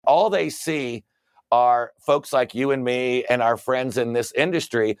all they see are folks like you and me and our friends in this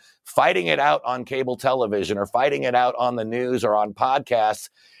industry fighting it out on cable television or fighting it out on the news or on podcasts.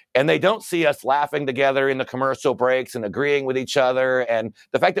 And they don't see us laughing together in the commercial breaks and agreeing with each other. And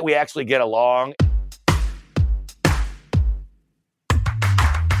the fact that we actually get along.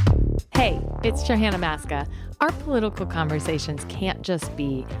 Hey, it's Johanna Maska. Our political conversations can't just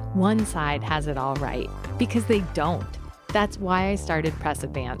be one side has it all right, because they don't. That's why I started Press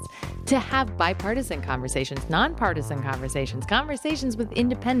Advance, to have bipartisan conversations, nonpartisan conversations, conversations with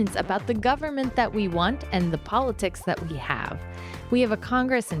independents about the government that we want and the politics that we have. We have a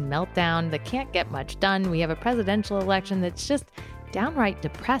Congress in meltdown that can't get much done. We have a presidential election that's just downright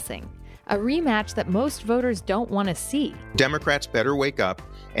depressing. A rematch that most voters don't want to see. Democrats better wake up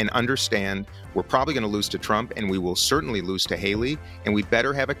and understand we're probably going to lose to Trump, and we will certainly lose to Haley, and we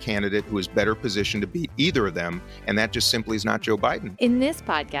better have a candidate who is better positioned to beat either of them, and that just simply is not Joe Biden. In this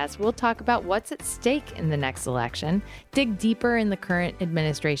podcast, we'll talk about what's at stake in the next election, dig deeper in the current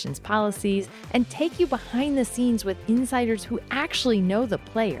administration's policies, and take you behind the scenes with insiders who actually know the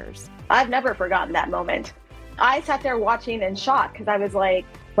players. I've never forgotten that moment. I sat there watching in shock because I was like,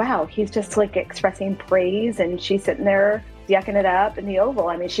 wow, he's just like expressing praise, and she's sitting there yucking it up in the Oval.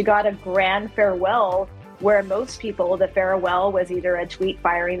 I mean, she got a grand farewell where most people, the farewell was either a tweet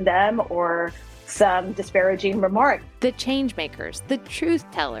firing them or some disparaging remark. The change makers, the truth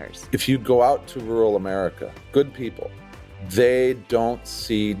tellers. If you go out to rural America, good people, they don't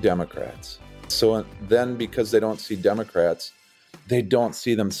see Democrats. So then because they don't see Democrats, they don't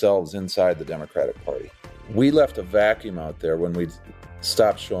see themselves inside the Democratic Party. We left a vacuum out there when we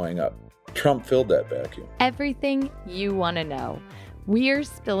stopped showing up. Trump filled that vacuum. Everything you want to know. We're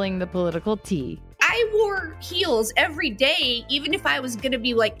spilling the political tea. I wore heels every day, even if I was going to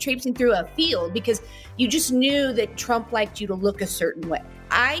be like traipsing through a field, because you just knew that Trump liked you to look a certain way.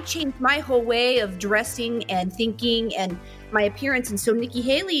 I changed my whole way of dressing and thinking and my appearance. And so Nikki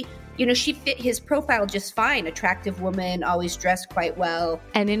Haley, you know, she fit his profile just fine. Attractive woman, always dressed quite well.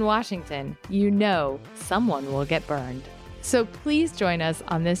 And in Washington, you know someone will get burned. So please join us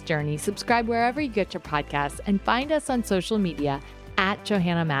on this journey. Subscribe wherever you get your podcasts and find us on social media at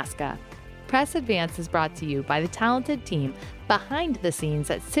Johanna Maska. Press Advance is brought to you by the talented team behind the scenes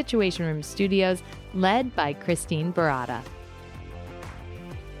at Situation Room Studios, led by Christine Barada.